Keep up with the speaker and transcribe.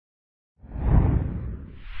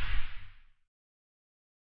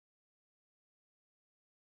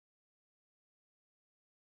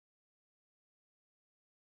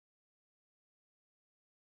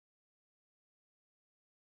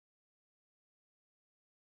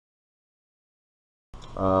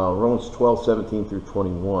Romans 12:17 through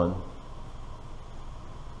 21.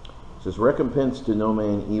 It says, recompense to no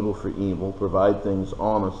man evil for evil, provide things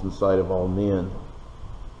honest in the sight of all men.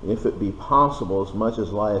 If it be possible, as much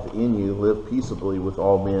as lieth in you, live peaceably with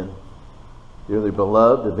all men. Dearly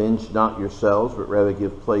beloved, avenge not yourselves, but rather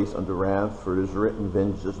give place unto wrath, for it is written,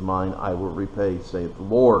 vengeance is mine, I will repay, saith the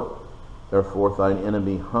Lord. Therefore, if thine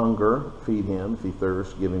enemy hunger, feed him. If he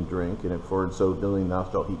thirst, give him drink. And if for in so doing thou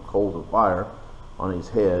shalt heap coals of fire on his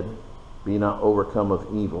head, be not overcome of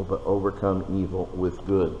evil, but overcome evil with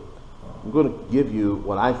good. I'm going to give you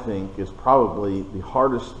what I think is probably the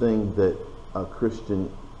hardest thing that a Christian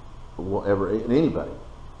will ever, and anybody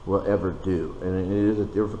will ever do. And it is a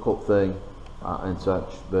difficult thing and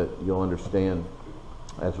such, but you'll understand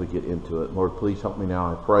as we get into it. Lord, please help me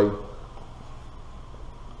now, I pray.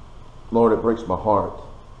 Lord, it breaks my heart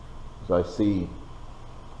as I see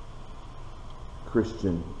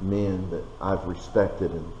Christian men that I've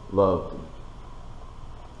respected and loved and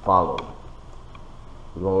followed.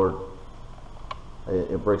 Lord,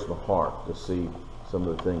 it breaks my heart to see some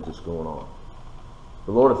of the things that's going on.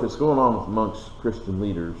 But Lord, if it's going on amongst Christian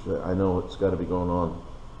leaders, I know it's got to be going on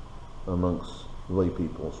amongst lay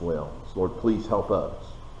people as well. So Lord, please help us.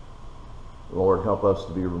 Lord, help us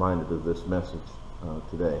to be reminded of this message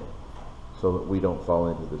today so that we don't fall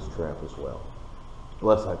into this trap as well.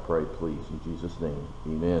 Bless, I pray, please, in Jesus' name.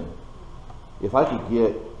 Amen. If I could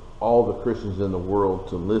get all the Christians in the world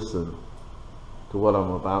to listen to what I'm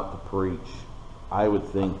about to preach, I would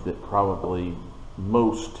think that probably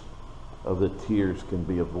most of the tears can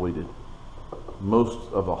be avoided.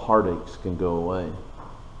 Most of the heartaches can go away.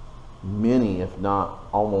 Many, if not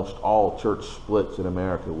almost all, church splits in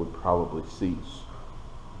America would probably cease.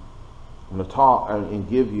 I'm going to talk and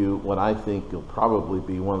give you what I think will probably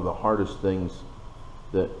be one of the hardest things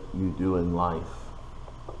that you do in life.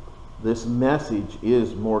 This message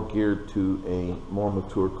is more geared to a more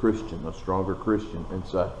mature Christian, a stronger Christian and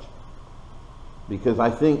such. Because I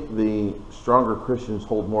think the stronger Christians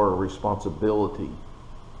hold more responsibility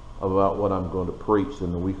about what I'm going to preach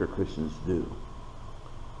than the weaker Christians do.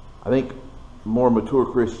 I think more mature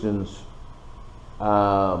Christians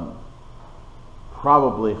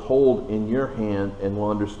probably hold in your hand and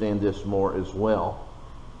will understand this more as well,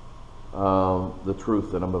 the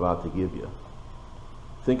truth that I'm about to give you.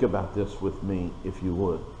 Think about this with me, if you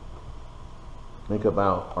would. Think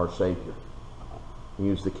about our Savior. He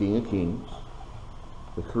was the King of Kings,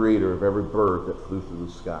 the creator of every bird that flew through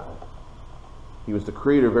the sky. He was the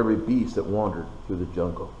creator of every beast that wandered through the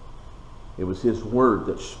jungle. It was his word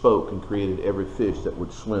that spoke and created every fish that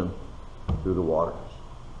would swim through the waters.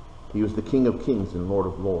 He was the King of Kings and Lord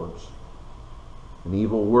of Lords. An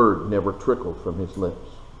evil word never trickled from his lips.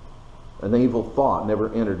 An evil thought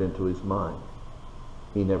never entered into his mind.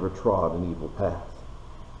 He never trod an evil path.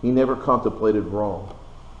 He never contemplated wrong.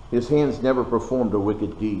 His hands never performed a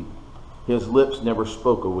wicked deed. His lips never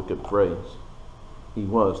spoke a wicked phrase. He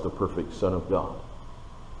was the perfect Son of God,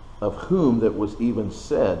 of whom that was even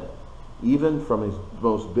said, even from his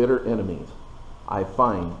most bitter enemies, I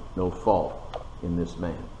find no fault in this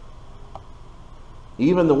man.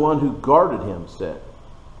 Even the one who guarded him said,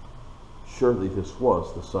 surely this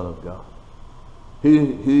was the Son of God.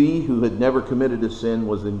 He who had never committed a sin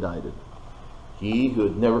was indicted. He who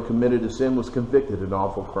had never committed a sin was convicted of an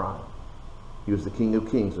awful crime. He was the King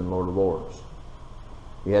of Kings and Lord of Lords.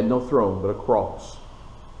 He had no throne but a cross.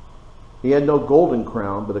 He had no golden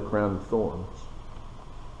crown but a crown of thorns.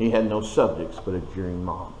 He had no subjects but a jeering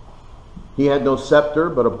mob. He had no scepter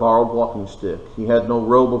but a borrowed walking stick. He had no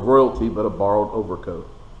robe of royalty but a borrowed overcoat.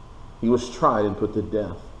 He was tried and put to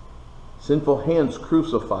death. Sinful hands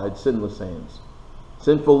crucified sinless hands.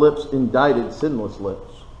 Sinful lips indicted sinless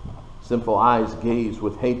lips. Sinful eyes gazed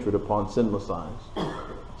with hatred upon sinless eyes.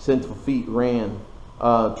 Sinful feet ran,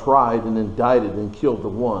 tried and indicted and killed the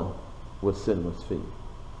one with sinless feet.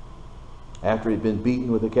 After he'd been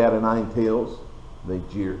beaten with a cat o' nine tails, they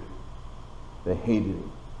jeered. They hated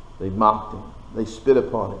him. They mocked him. They spit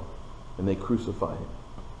upon him. And they crucified him.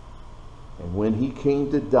 And when he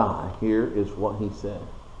came to die, here is what he said.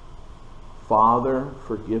 Father,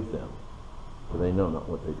 forgive them, for they know not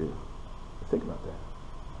what they do. Think about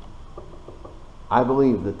that. I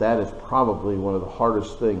believe that that is probably one of the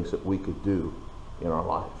hardest things that we could do in our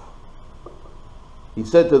life. He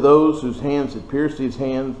said to those whose hands had pierced his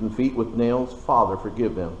hands and feet with nails, Father,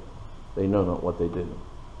 forgive them. They know not what they do.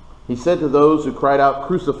 He said to those who cried out,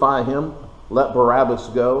 crucify him, let Barabbas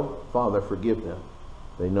go. Father, forgive them.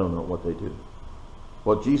 They know not what they do.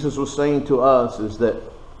 What Jesus was saying to us is that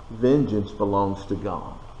vengeance belongs to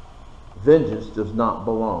God. Vengeance does not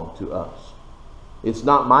belong to us. It's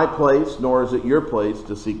not my place, nor is it your place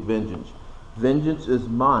to seek vengeance. Vengeance is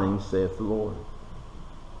mine, saith the Lord.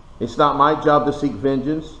 It's not my job to seek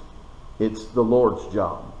vengeance. It's the Lord's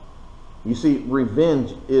job. You see,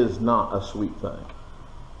 revenge is not a sweet thing.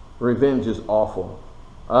 Revenge is awful.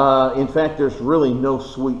 In fact, there's really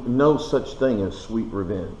no such thing as sweet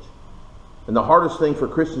revenge. And the hardest thing for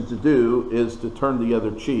Christians to do is to turn the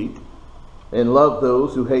other cheek and love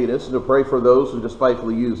those who hate us, and to pray for those who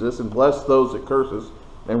despitefully use us, and bless those that curse us,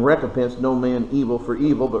 and recompense no man evil for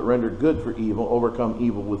evil, but render good for evil, overcome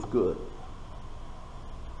evil with good.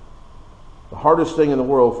 The hardest thing in the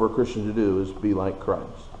world for a Christian to do is be like Christ.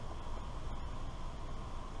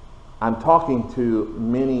 I'm talking to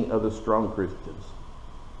many of the strong Christians.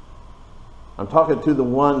 I'm talking to the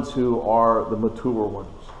ones who are the mature ones.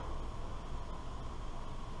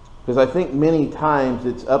 Because I think many times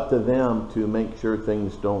it's up to them to make sure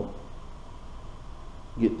things don't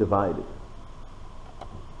get divided.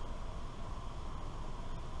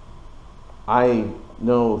 I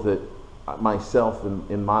know that myself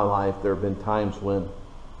in my life, there have been times when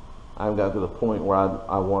I've got to the point where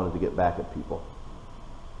I wanted to get back at people.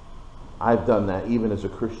 I've done that even as a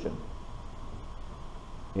Christian.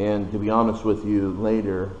 And to be honest with you,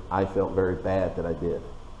 later I felt very bad that I did.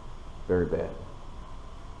 Very bad.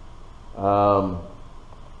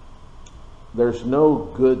 There's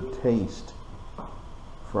no good taste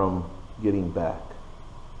from getting back.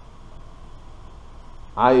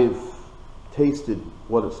 I've tasted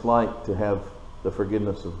what it's like to have the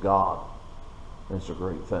forgiveness of God. And it's a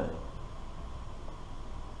great thing.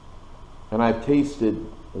 And I've tasted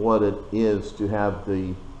what it is to have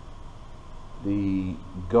the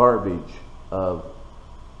garbage of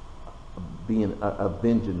being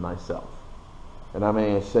avenging myself. And I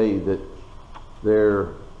may say that there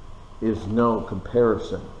is no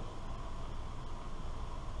comparison.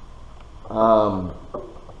 I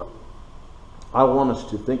want us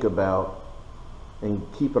to think about and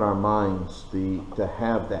keep in our minds to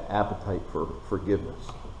have that appetite for forgiveness.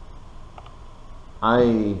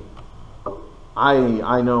 I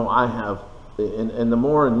know I have, and the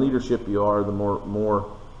more in leadership you are, the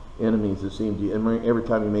more enemies it seems to you. And every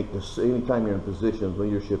time you make this, anytime you're in a position of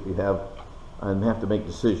leadership, you have and have to make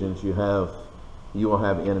decisions. You will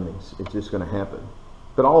have enemies. It's just going to happen.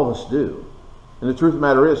 But all of us do. And the truth of the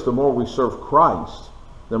matter is, the more we serve Christ,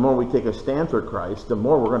 the more we take a stand for Christ, the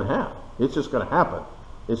more we're going to have. It's just going to happen.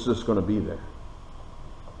 It's just going to be there.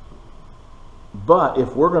 But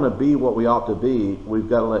if we're going to be what we ought to be, we've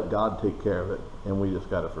got to let God take care of it, and we just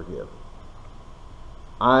got to forgive.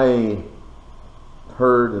 I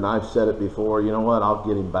heard, and I've said it before, you know what, I'll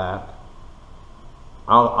get him back.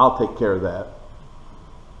 I'll take care of that.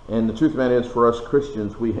 And the truth of the matter is, for us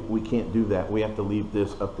Christians, we can't do that. We have to leave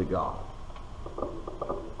this up to God.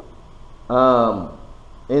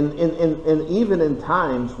 And even in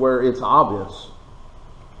times where it's obvious,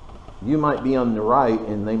 you might be on the right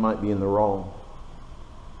and they might be in the wrong.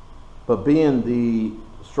 But being the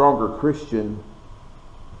stronger Christian,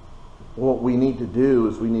 what we need to do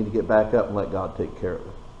is we need to get back up and let God take care of it.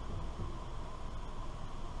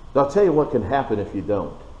 I'll tell you what can happen if you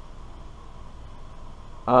don't.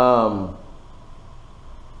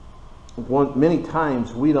 Many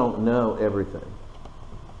times we don't know everything.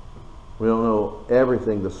 We don't know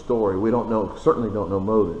everything, the story. We certainly don't know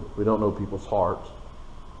motive. We don't know people's hearts.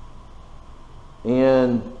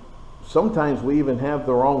 And sometimes we even have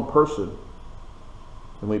the wrong person,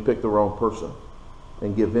 and we pick the wrong person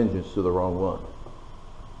and give vengeance to the wrong one.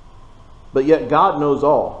 But yet God knows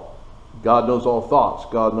all. God knows all thoughts.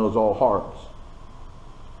 God knows all hearts.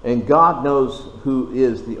 And God knows who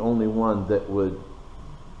is the only one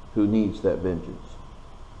who needs that vengeance.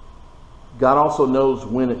 God also knows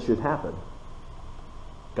when it should happen.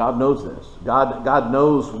 God knows this. God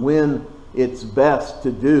knows when it's best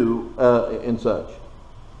to do and such.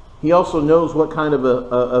 He also knows what kind of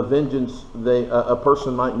a vengeance a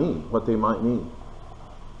person might need, what they might need.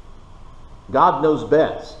 God knows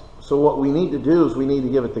best. So what we need to do is we need to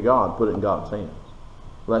give it to God, put it in God's hands.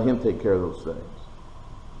 Let him take care of those things.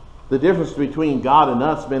 The difference between God and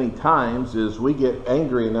us many times is we get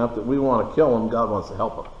angry enough that we want to kill him, God wants to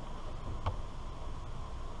help him.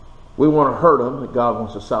 We want to hurt him, but God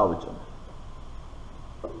wants to salvage him.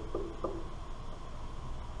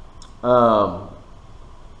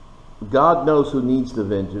 God knows who needs the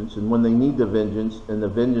vengeance, and when they need the vengeance, and the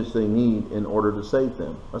vengeance they need in order to save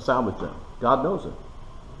them, or salvage them. God knows it.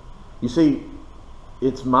 You see,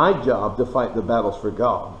 it's my job to fight the battles for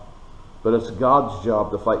God, but it's God's job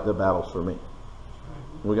to fight the battles for me.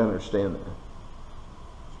 Right. We got to understand that.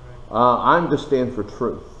 Right. I'm to stand for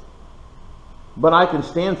truth. But I can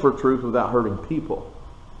stand for truth without hurting people.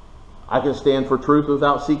 I can stand for truth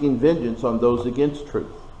without seeking vengeance on those against truth.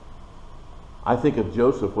 I think of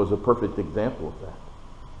Joseph was a perfect example of that.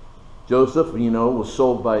 Joseph, was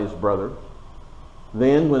sold by his brother.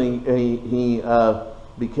 Then when he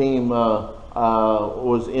became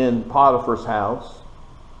was in Potiphar's house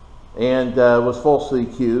and was falsely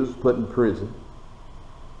accused, put in prison.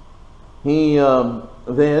 He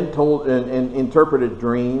then told and interpreted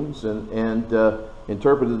dreams and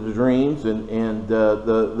interpreted the dreams, and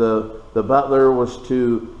the butler was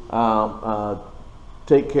to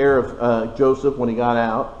take care of Joseph when he got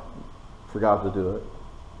out. Forgot to do it.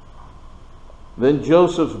 Then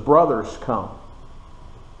Joseph's brothers come.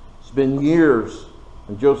 It's been years,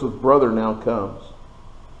 and Joseph's brother now comes.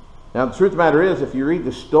 Now, the truth of the matter is, if you read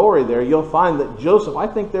the story there, you'll find that Joseph, I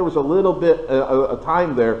think there was a little bit, a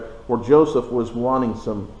time there where Joseph was wanting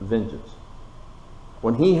some vengeance.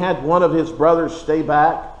 When he had one of his brothers stay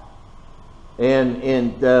back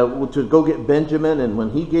and to go get Benjamin, and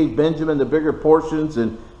when he gave Benjamin the bigger portions,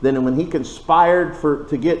 and then when he conspired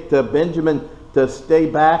to get Benjamin to stay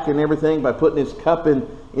back and everything by putting his cup in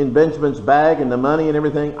Benjamin's bag and the money and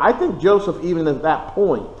everything, I think Joseph, even at that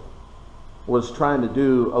point, was trying to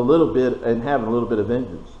do a little bit and having a little bit of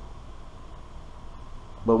vengeance.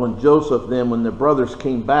 But when the brothers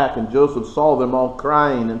came back and Joseph saw them all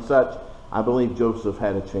crying and such, I believe Joseph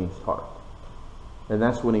had a changed heart. And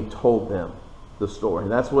that's when he told them the story.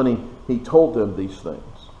 That's when he told them these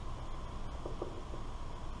things.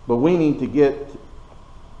 But we need to get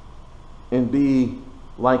and be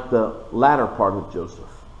like the latter part of Joseph,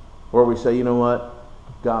 where we say, you know what?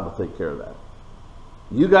 God will take care of that.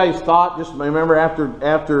 You guys thought, just remember after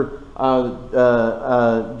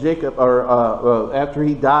Jacob, or after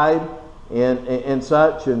he died and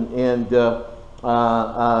such, and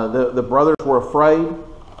the brothers were afraid,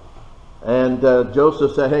 and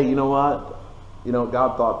Joseph said, hey, you know what?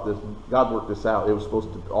 God worked this out. It was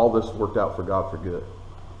supposed to, all this worked out for God for good.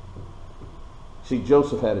 See,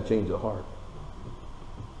 Joseph had a change of heart.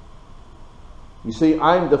 You see,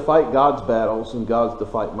 I'm to fight God's battles and God's to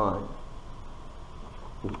fight mine.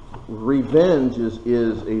 Revenge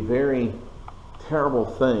is a very terrible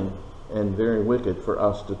thing and very wicked for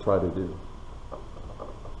us to try to do.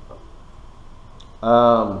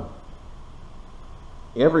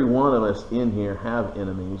 Every one of us in here have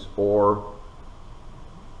enemies, or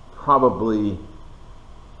probably,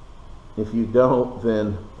 if you don't,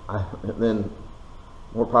 then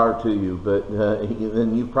more power to you, but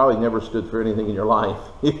then you've probably never stood for anything in your life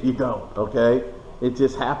if you don't, okay? It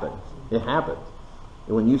just happens. It happens.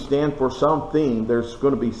 And when you stand for something, there's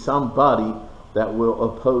going to be somebody that will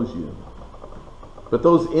oppose you. But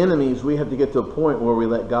those enemies, we have to get to a point where we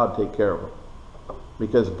let God take care of them,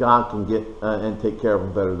 because God can get and take care of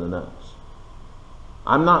them better than us.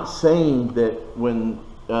 I'm not saying that when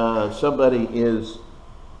somebody is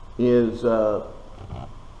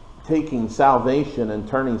taking salvation and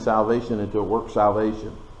turning salvation into a work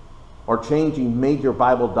salvation, or changing major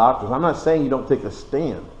Bible doctrines, I'm not saying you don't take a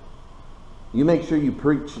stand. You make sure you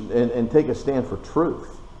preach and take a stand for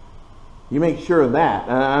truth. You make sure of that.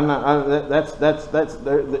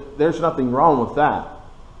 There's nothing wrong with that.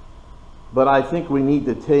 But I think we need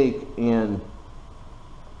to take and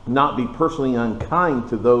not be personally unkind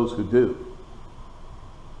to those who do.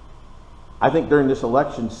 I think during this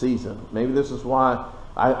election season, maybe this is why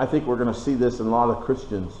I think we're going to see this in a lot of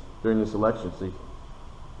Christians during this election season.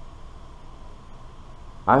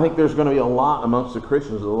 I think there's going to be a lot amongst the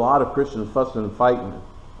Christians, a lot of Christians fussing and fighting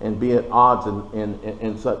and be at odds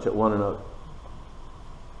and such at one another.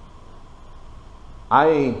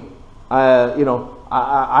 I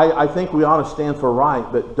think we ought to stand for right,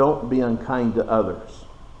 but don't be unkind to others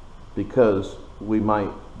because we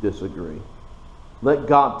might disagree. Let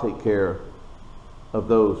God take care of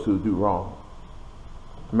those who do wrong.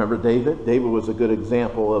 Remember David? David was a good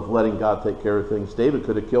example of letting God take care of things. David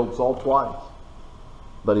could have killed Saul twice,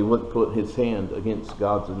 but he wouldn't put his hand against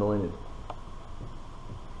God's anointed.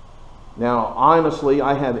 Now, honestly,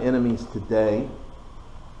 I have enemies today.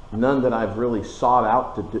 None that I've really sought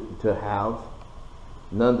out to have.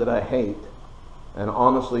 None that I hate. And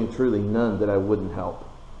honestly and truly, none that I wouldn't help.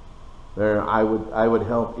 I would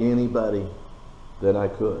help anybody that I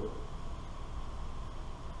could.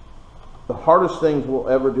 The hardest things we'll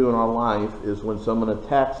ever do in our life is when someone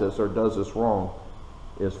attacks us or does us wrong,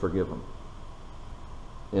 is forgive them.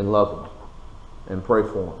 And love them. And pray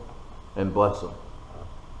for them. And bless them.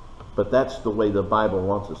 But that's the way the Bible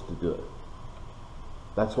wants us to do it.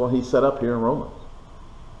 That's what he set up here in Romans.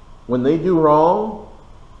 When they do wrong,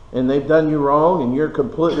 and they've done you wrong, and you're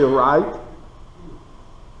completely right,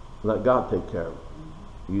 Let God take care of it.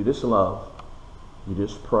 You just love. You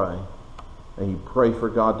just pray. And you pray for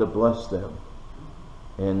God to bless them.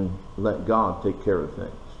 And let God take care of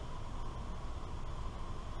things.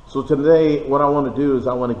 So today, what I want to do is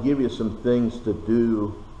I want to give you some things to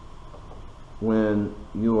do when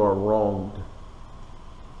you are wronged.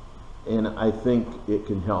 And I think it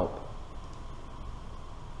can help.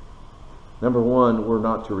 Number one, we're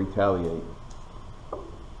not to retaliate.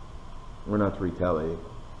 We're not to retaliate.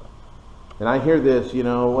 And I hear this,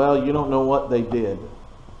 well, you don't know what they did.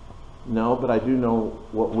 No, but I do know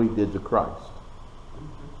what we did to Christ.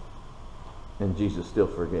 And Jesus still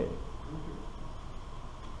forgave.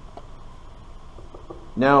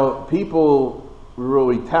 Now, people will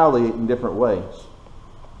retaliate in different ways.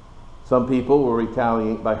 Some people will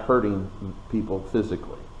retaliate by hurting people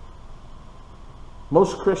physically.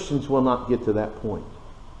 Most Christians will not get to that point.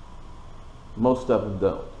 Most of them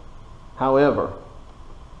don't. However,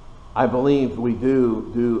 I believe we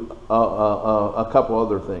do a couple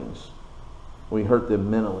other things. We hurt them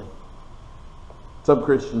mentally. Some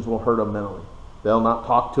Christians will hurt them mentally. They'll not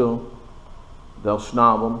talk to them. They'll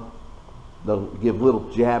snob them. They'll give little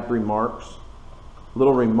jab remarks.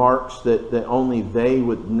 Little remarks that only they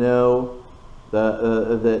would know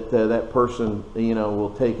that person,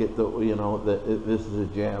 will take it, that this is a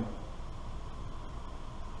jab.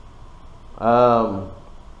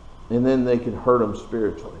 And then they can hurt them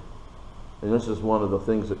spiritually. And this is one of the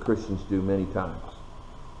things that Christians do many times.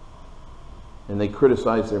 And they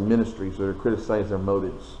criticize their ministries or they criticize their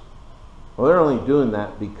motives. Well, they're only doing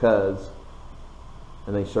that because,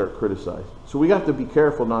 and they start criticizing. So we have to be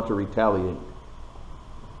careful not to retaliate.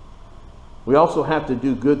 We also have to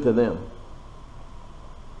do good to them.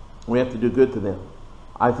 We have to do good to them.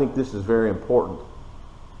 I think this is very important.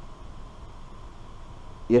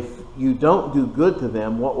 If you don't do good to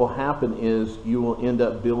them, what will happen is you will end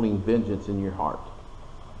up building vengeance in your heart.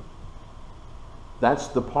 That's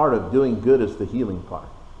the part of doing good, is the healing part.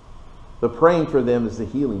 The praying for them is the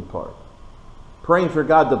healing part. Praying for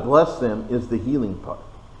God to bless them is the healing part.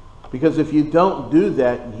 Because if you don't do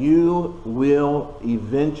that, you will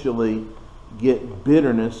eventually get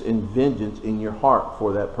bitterness and vengeance in your heart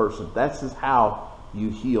for that person. That's just how you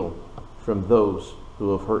heal from those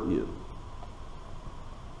who have hurt you.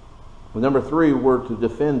 Number three, we're to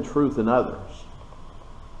defend truth in others.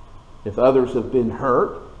 If others have been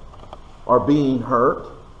hurt or being hurt,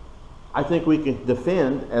 I think we can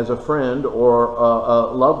defend as a friend or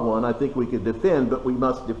a loved one. I think we can defend, but we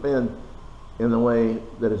must defend in the way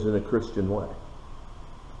that is in a Christian way.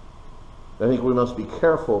 I think we must be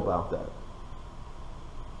careful about that.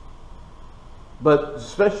 But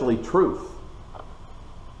especially truth.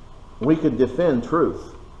 We could defend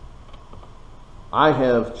truth. I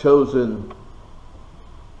have chosen,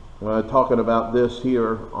 talking about this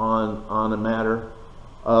here on a matter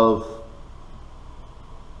of,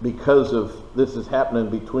 because of this is happening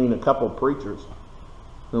between a couple of preachers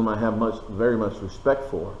whom I have very much respect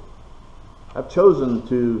for, I've chosen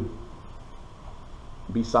to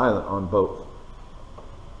be silent on both.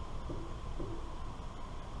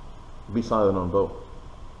 Be silent on both.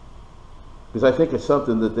 Because I think it's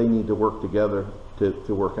something that they need to work together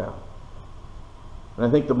to work out. And I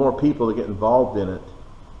think the more people that get involved in it,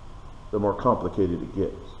 the more complicated it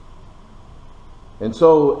gets. And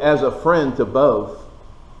so, as a friend to both,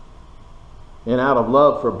 and out of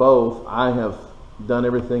love for both, I have done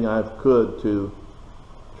everything I could to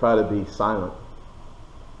try to be silent.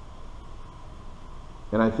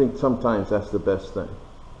 And I think sometimes that's the best thing.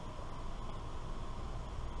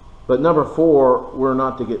 But number four, we're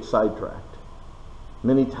not to get sidetracked.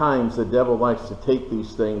 Many times the devil likes to take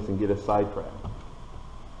these things and get us sidetracked.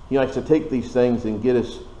 He likes to take these things and get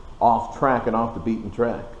us off track and off the beaten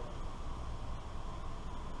track.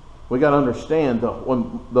 We got to understand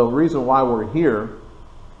the reason why we're here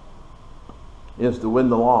is to win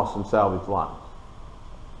the lost and salvage lives.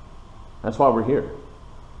 That's why we're here.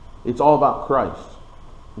 It's all about Christ.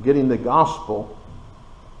 Getting the gospel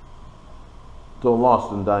to a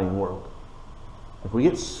lost and dying world. If we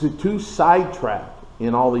get too sidetracked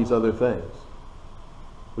in all these other things,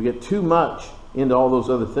 we get too much into all those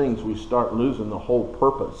other things, we start losing the whole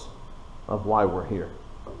purpose of why we're here.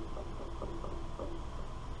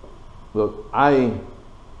 Look,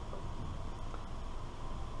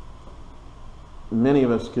 many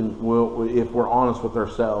of us will, if we're honest with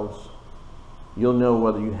ourselves, you'll know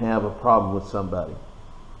whether you have a problem with somebody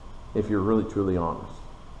if you're really truly honest.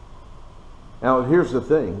 Now, here's the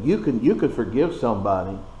thing: you could forgive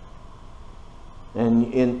somebody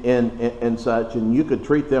and such, and you could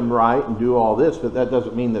treat them right and do all this, but that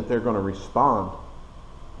doesn't mean that they're going to respond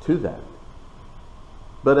to that.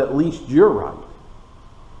 but at least you're right.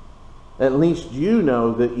 At least you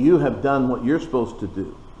know that you have done what you're supposed to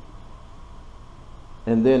do.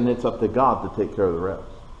 And then it's up to God to take care of the rest.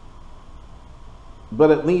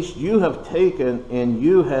 But at least you have taken and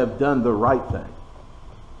you have done the right thing.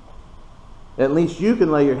 At least you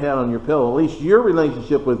can lay your head on your pillow. At least your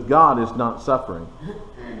relationship with God is not suffering.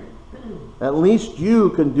 At least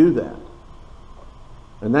you can do that.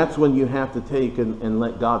 And that's when you have to take and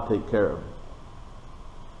let God take care of it.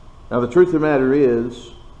 Now the truth of the matter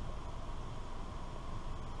is,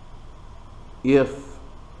 if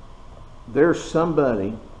there's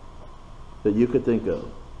somebody that you could think of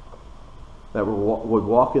that would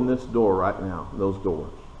walk in this door right now, those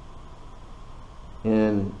doors,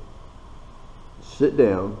 and sit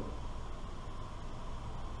down,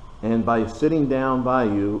 and by sitting down by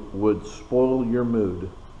you would spoil your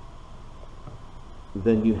mood,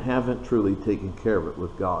 then you haven't truly taken care of it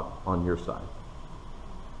with God on your side.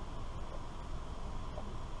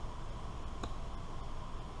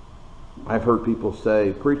 I've heard people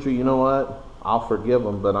say, "Preacher, you know what? I'll forgive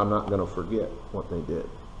them, but I'm not going to forget what they did."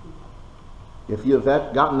 If you've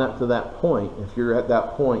gotten that to that point, if you're at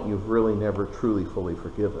that point, you've really never truly fully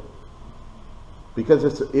forgiven. Because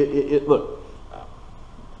look,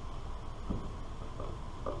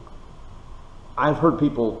 I've heard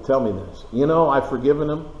people tell me this. You know, I've forgiven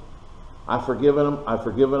them. I've forgiven them. I've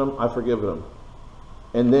forgiven them. I've forgiven them.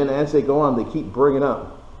 And then as they go on, they keep bringing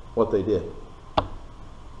up what they did.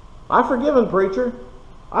 I've forgiven, preacher.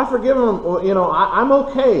 I've forgiven them. You know, I'm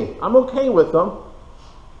okay. I'm okay with them.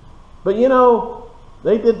 But you know,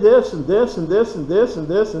 they did this and this and this and this and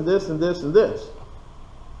this and this and this and this.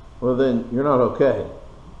 Well, then you're not okay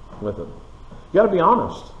with them. You got to be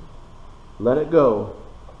honest. Let it go.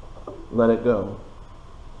 Let it go.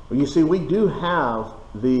 Well, you see, we do have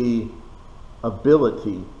the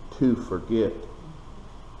ability to forget.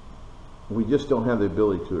 We just don't have the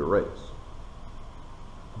ability to erase.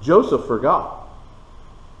 Joseph forgot.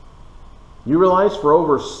 You realize for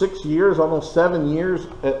over 6 years, almost 7 years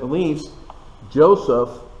at least, Joseph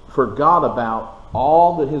forgot about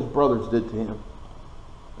all that his brothers did to him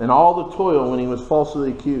and all the toil when he was falsely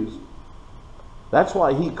accused. That's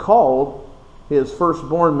why he called his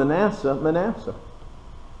firstborn Manasseh, Manasseh.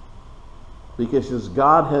 Because his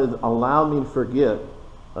God had allowed me to forget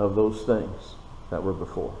of those things that were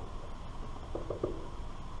before.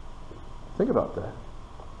 Think about that.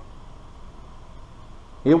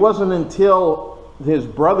 It wasn't until his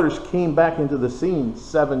brothers came back into the scene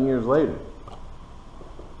 7 years later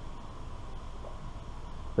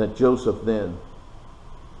that Joseph then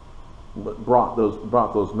brought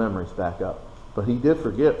those memories back up. But he did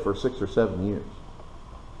forget for 6 or 7 years.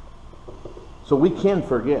 So we can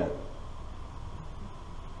forget.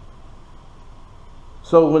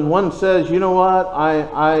 So when one says, you know what,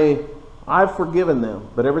 I've forgiven them,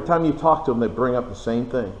 but every time you talk to them, they bring up the same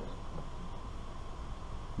thing,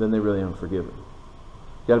 then they really haven't forgiven.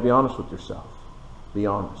 You got to be honest with yourself. Be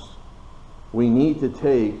honest. We need to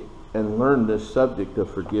take and learn this subject of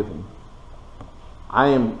forgiving. I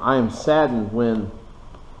am saddened when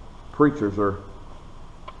preachers are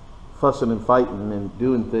fussing and fighting and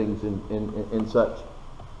doing things and such.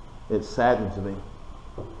 It saddens me.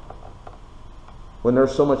 When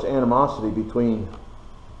there's so much animosity between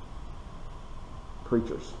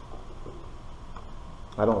preachers.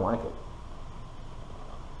 I don't like it.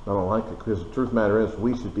 I don't like it, because the truth of the matter is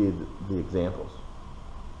we should be the examples.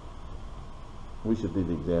 We should be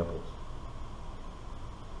the examples.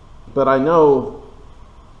 But I know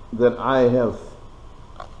that I have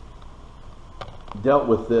dealt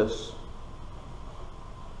with this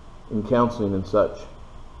in counseling and such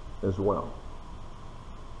as well.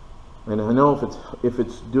 And I know if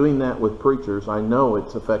it's doing that with preachers, I know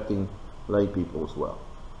it's affecting lay people as well.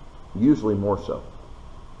 Usually more so.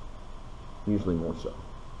 Usually more so.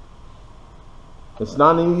 It's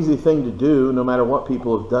not an easy thing to do, no matter what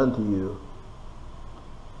people have done to you.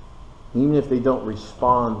 Even if they don't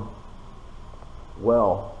respond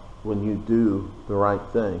well when you do the right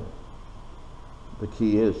thing. The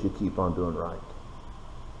key is you keep on doing right.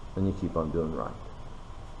 And you keep on doing right.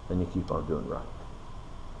 And you keep on doing right.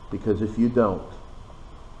 Because if you don't,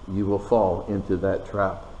 you will fall into that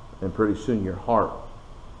trap. And pretty soon your heart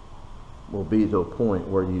will be to a point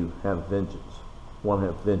where you have vengeance. Want to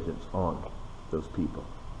have vengeance on those people.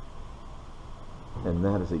 And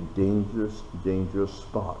that is a dangerous, dangerous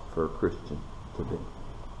spot for a Christian to be.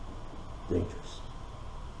 Dangerous.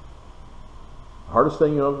 Hardest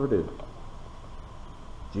thing you'll ever do.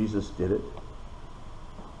 Jesus did it.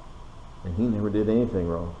 And he never did anything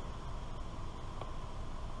wrong.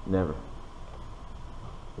 Never.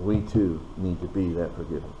 we too need to be that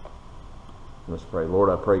forgiven. Let's pray. Lord,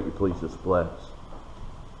 I pray you please just bless.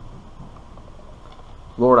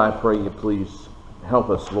 Lord, I pray you please help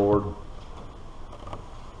us, Lord.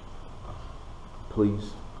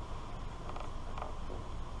 Please.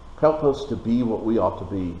 Help us to be what we ought to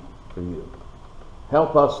be for you.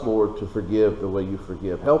 Help us, Lord, to forgive the way you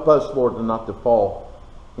forgive. Help us, Lord, to not to fall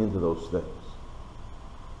into those things.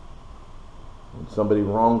 When somebody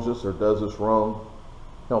wrongs us or does us wrong,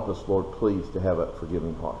 help us, Lord, please, to have a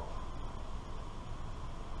forgiving heart.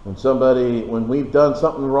 When we've done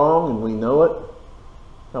something wrong and we know it,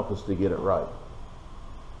 help us to get it right.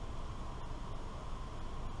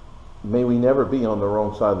 May we never be on the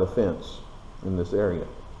wrong side of the fence in this area.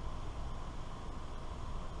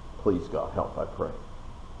 Please, God, help, I pray.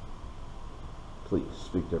 Please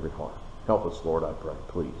speak to every heart. Help us, Lord, I pray,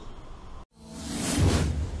 please.